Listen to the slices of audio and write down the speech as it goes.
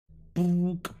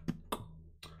Bonk,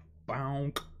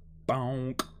 bonk,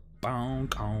 bonk, bonk,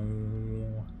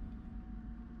 bonk.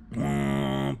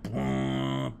 Womp,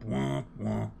 womp, womp,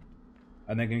 womp.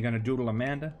 I think I'm gonna doodle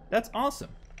Amanda. That's awesome.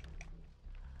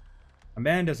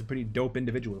 Amanda's a pretty dope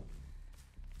individual.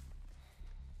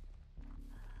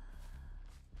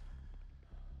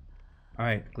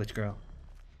 Alright, glitch girl.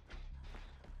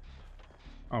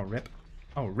 Oh, rip.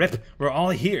 Oh, rip. We're all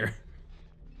here.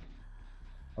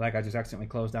 Like I just accidentally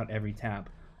closed out every tab.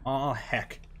 Oh,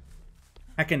 heck.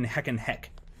 Heckin' heck.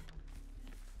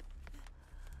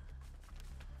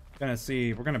 Gonna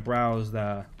see. We're gonna browse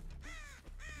the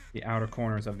outer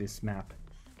corners of this map.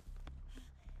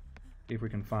 See if we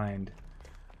can find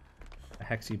a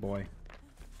Hexy boy.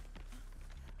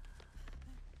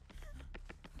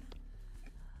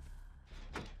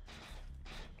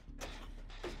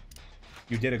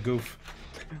 You did a goof.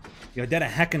 You did a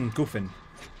heckin' goofin'.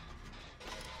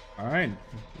 Alright.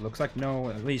 Looks like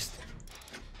at least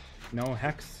no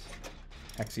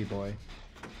Hexy boy.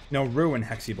 No ruin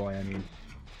Hexy boy, I mean.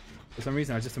 For some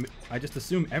reason, I just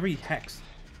assume every hex.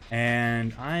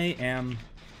 And I am...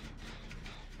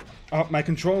 Oh, my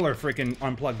controller freaking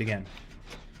unplugged again.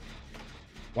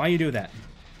 Why you do that?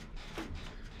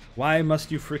 Why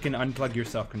must you freaking unplug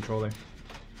yourself, controller?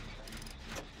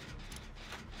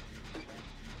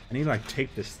 I need to, like,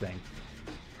 tape this thing.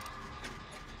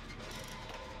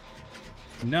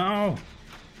 No!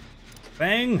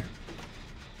 Thing!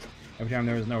 Every time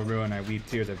there is no ruin, I weep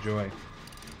tears of joy.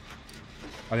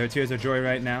 Are there tears of joy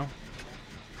right now?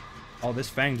 Oh, this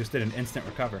Fang just did an instant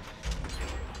recover.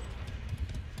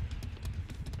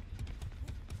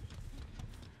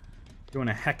 Doing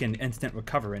a heckin' instant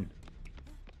recovering.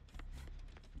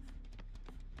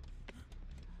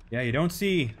 Yeah, you don't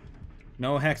see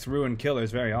no hex ruin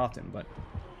killers very often, but...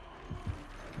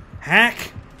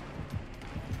 Hack!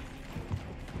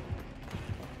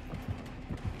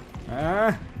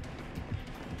 Ah!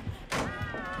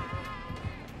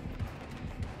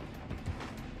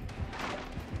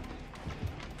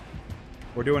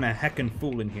 We're doing a heckin'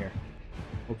 fool in here.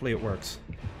 Hopefully it works.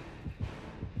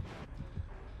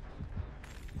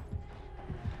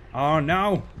 Oh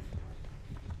no!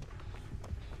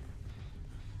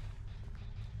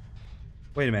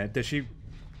 Wait a minute, did she...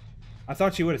 I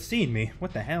thought she would have seen me.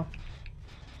 What the hell?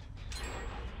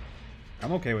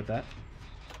 I'm okay with that.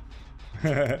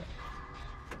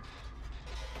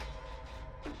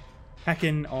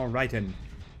 Heckin' alrightin'.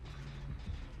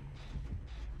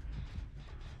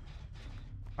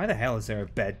 Why the hell is there a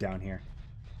bed down here?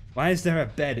 Why is there a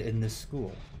bed in this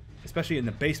school? Especially in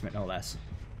the basement, no less.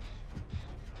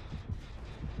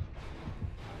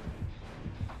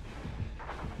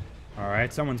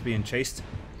 Alright, someone's being chased.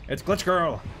 It's Glitch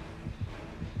Girl!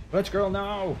 Glitch Girl,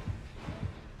 no!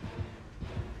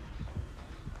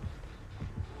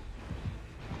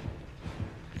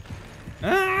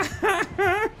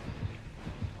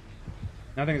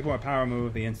 Nothing's more power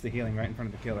move, the insta-healing right in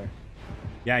front of the killer.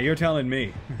 Yeah, you're telling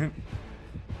me.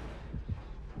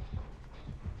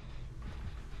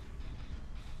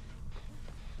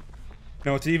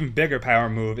 No, it's an even bigger power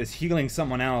move is healing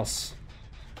someone else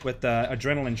with the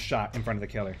adrenaline shot in front of the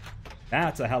killer.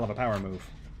 That's a hell of a power move.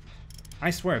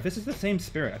 I swear, if this is the same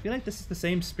spirit, I feel like this is the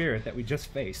same spirit that we just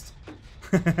faced.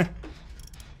 Because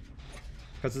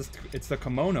it's the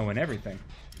kimono and everything.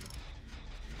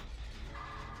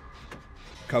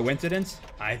 Coincidence?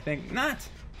 I think not.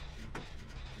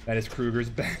 That is Kruger's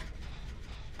bed.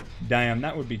 Damn,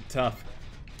 that would be tough.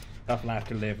 Tough life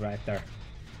to live right there.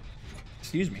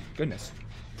 Excuse me. Goodness.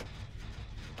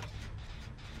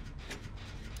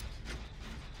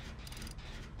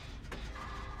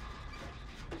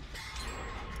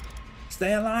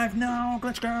 Stay alive now,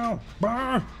 Glitch Girl!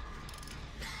 Brr!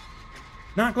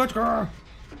 Not Glitch Girl!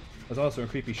 There's also a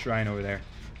creepy shrine over there.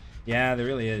 Yeah, there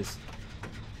really is.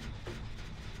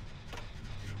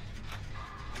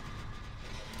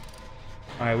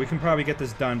 Alright, we can probably get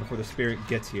this done before the spirit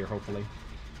gets here, hopefully.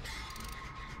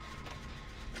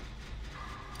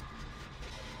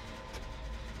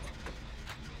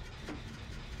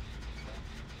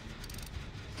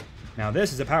 Now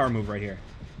this is a power move right here.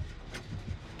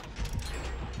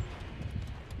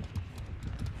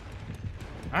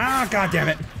 Ah, god damn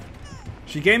it!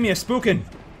 She gave me a spookin'!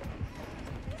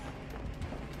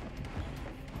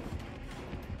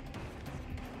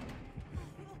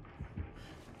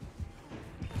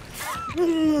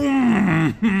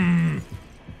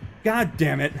 God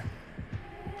damn it.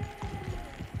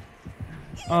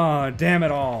 Oh, damn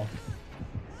it all.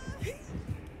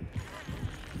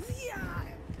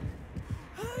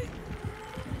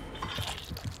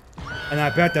 And I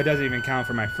bet that doesn't even count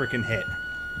for my freaking hit.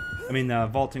 I mean,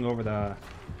 vaulting over the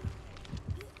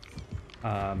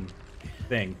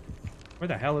thing. Where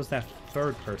the hell is that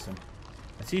third person?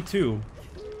 I see two.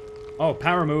 Oh,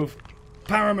 power move.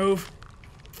 Power move.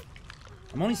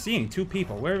 I'm only seeing two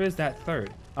people. Where is that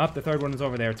third? Up, the third one is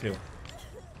over there too.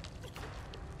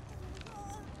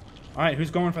 Alright, who's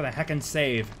going for the heckin'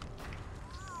 save?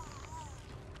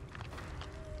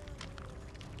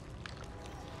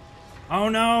 Oh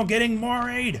no, getting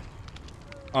worried!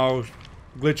 Oh,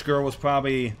 Glitch Girl was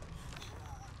probably...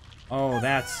 Oh,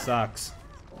 that sucks.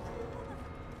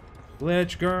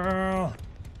 Glitch Girl!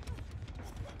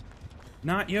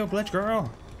 Not you, Glitch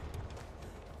Girl!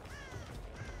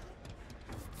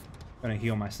 Gonna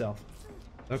heal myself.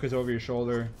 Look is over your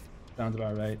shoulder. Sounds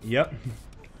about right. Yep.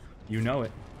 You know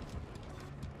it.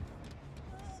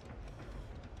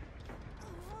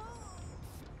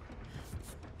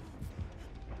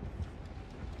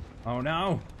 Oh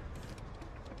no!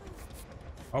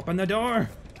 Open the door!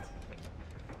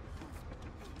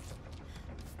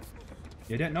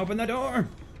 You didn't open the door!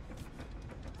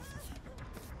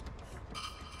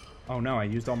 Oh no, I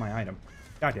used all my item.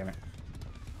 God damn it.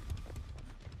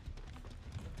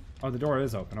 Oh, the door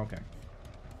is open, okay.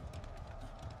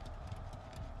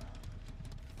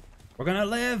 We're gonna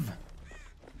live!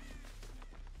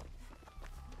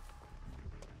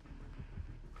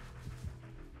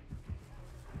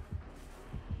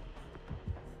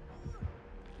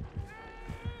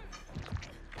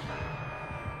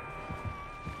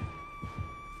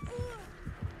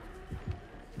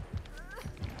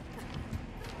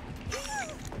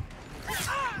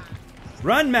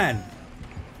 Run, man!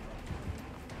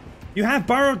 You have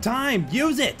borrowed time!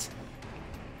 Use it!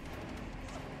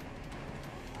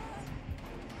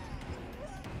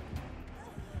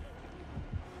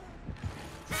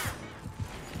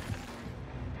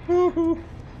 Woohoo!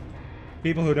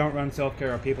 People who don't run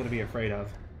self-care are people to be afraid of.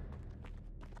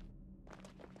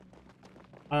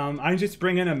 I just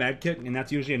bring in a med kit, and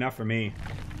that's usually enough for me.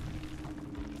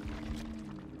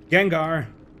 Gengar!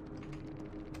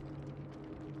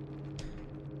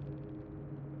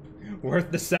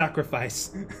 Worth the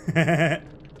sacrifice.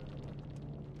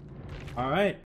 Alright.